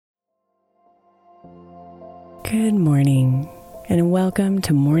Good morning, and welcome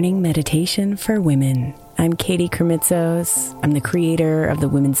to Morning Meditation for Women. I'm Katie Kermitzos. I'm the creator of the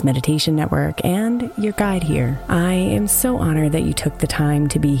Women's Meditation Network and your guide here. I am so honored that you took the time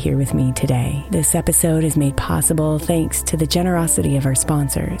to be here with me today. This episode is made possible thanks to the generosity of our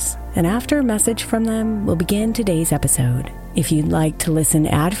sponsors. And after a message from them, we'll begin today's episode. If you'd like to listen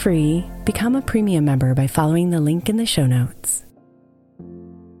ad-free, become a premium member by following the link in the show notes.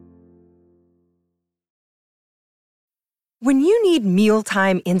 When you need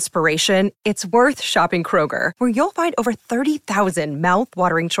mealtime inspiration, it's worth shopping Kroger, where you'll find over 30,000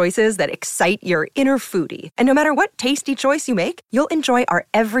 mouth-watering choices that excite your inner foodie. And no matter what tasty choice you make, you'll enjoy our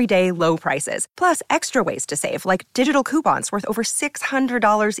everyday low prices, plus extra ways to save, like digital coupons worth over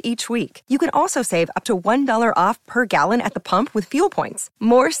 $600 each week. You can also save up to $1 off per gallon at the pump with fuel points.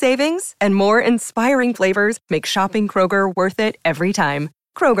 More savings and more inspiring flavors make shopping Kroger worth it every time.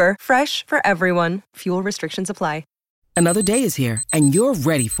 Kroger, fresh for everyone. Fuel restrictions apply. Another day is here, and you're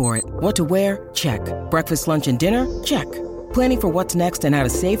ready for it. What to wear? Check. Breakfast, lunch, and dinner? Check. Planning for what's next and how to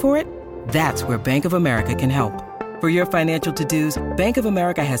save for it? That's where Bank of America can help. For your financial to-dos, Bank of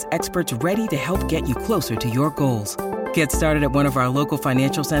America has experts ready to help get you closer to your goals. Get started at one of our local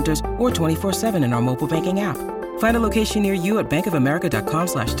financial centers or 24/7 in our mobile banking app. Find a location near you at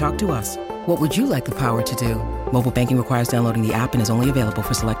bankofamerica.com/talktous. What would you like the power to do? Mobile banking requires downloading the app and is only available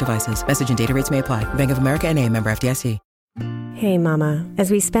for select devices. Message and data rates may apply. Bank of America N.A., member FDIC. Hey Mama, as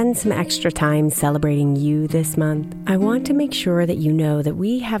we spend some extra time celebrating you this month, I want to make sure that you know that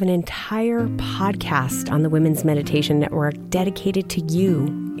we have an entire podcast on the Women's Meditation Network dedicated to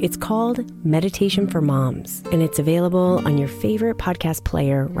you. It's called Meditation for Moms, and it's available on your favorite podcast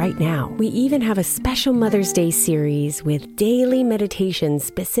player right now. We even have a special Mother's Day series with daily meditations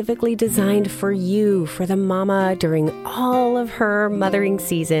specifically designed for you, for the mama, during all of her mothering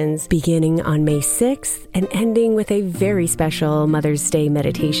seasons, beginning on May 6th and ending with a very special Mother's Day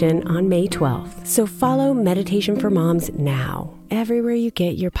meditation on May 12th. So follow Meditation for Moms now, everywhere you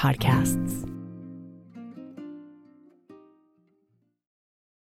get your podcasts.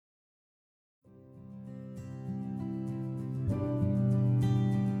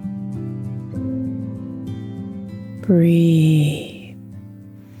 Breathe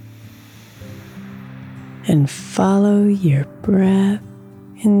and follow your breath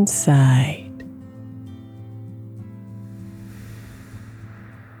inside.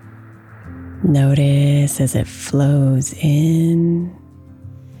 Notice as it flows in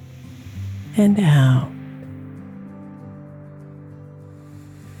and out.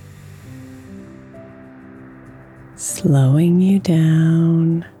 Slowing you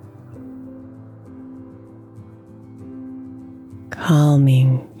down,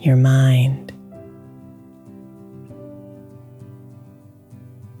 calming your mind,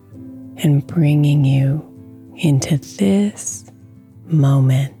 and bringing you into this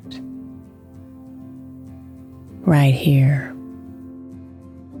moment, right here,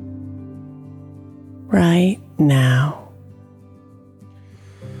 right now.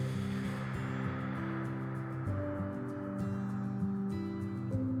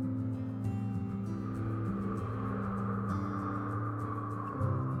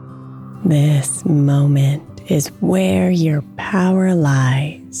 This moment is where your power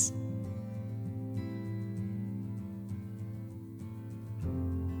lies.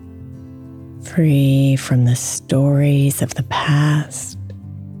 Free from the stories of the past.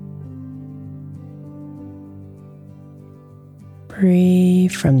 Free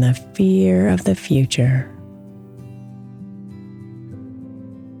from the fear of the future.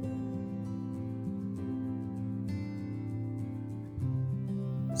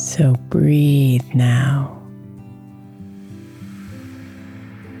 So breathe now,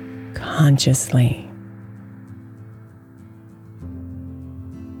 consciously,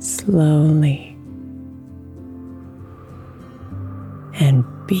 slowly, and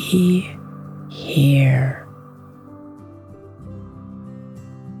be here.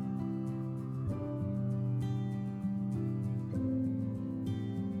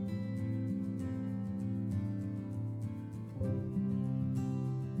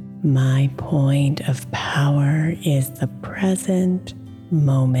 My point of power is the present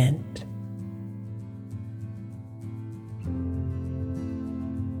moment.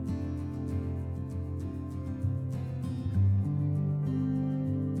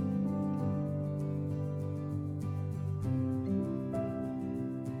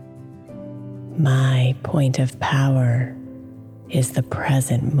 My point of power is the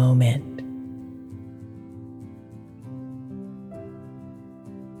present moment.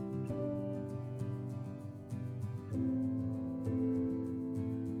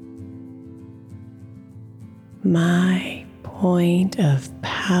 My point of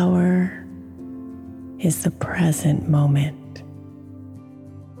power is the present moment.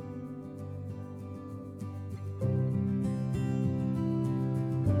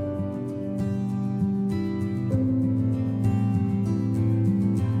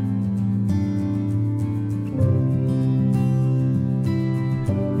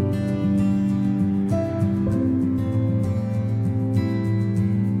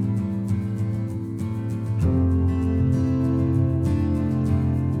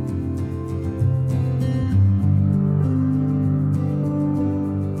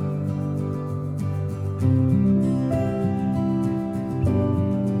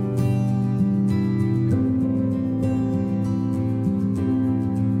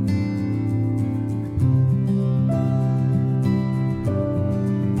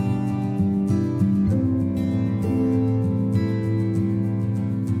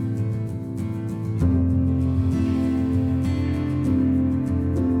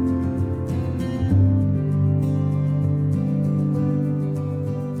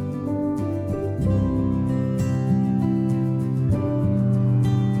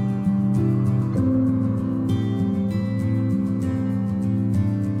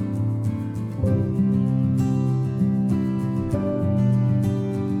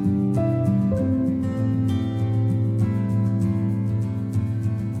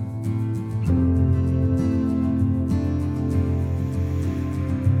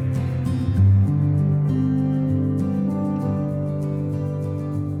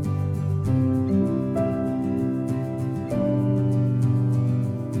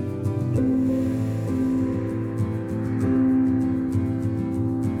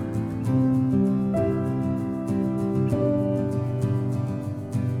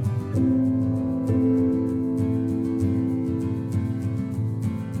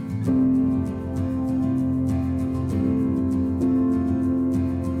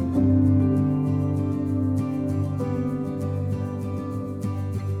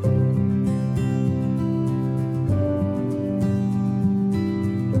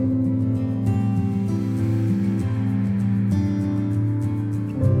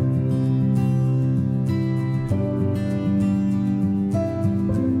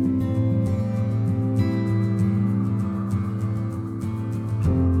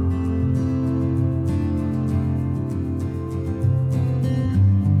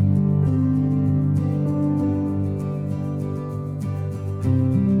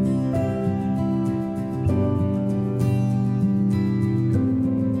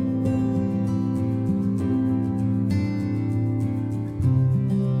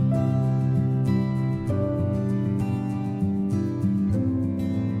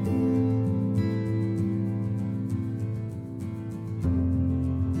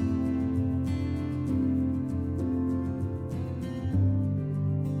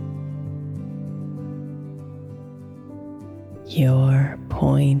 Your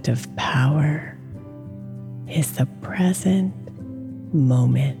point of power is the present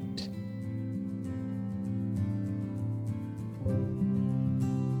moment.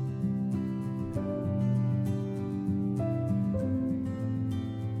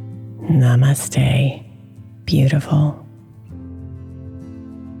 Namaste, beautiful.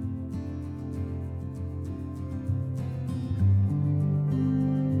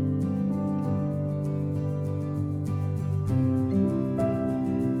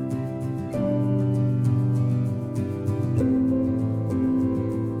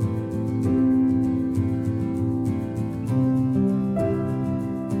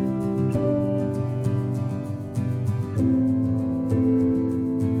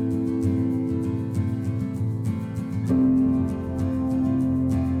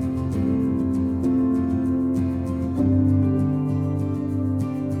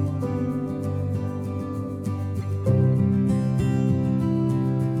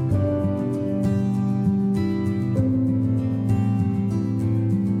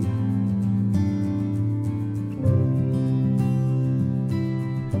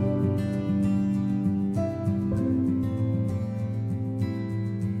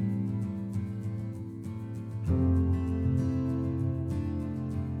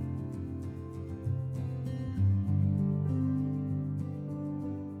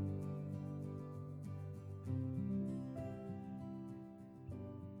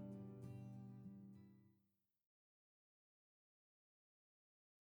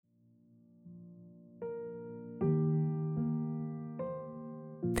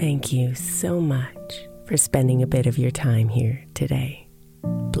 Thank you so much for spending a bit of your time here today.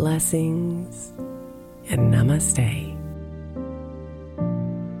 Blessings and namaste.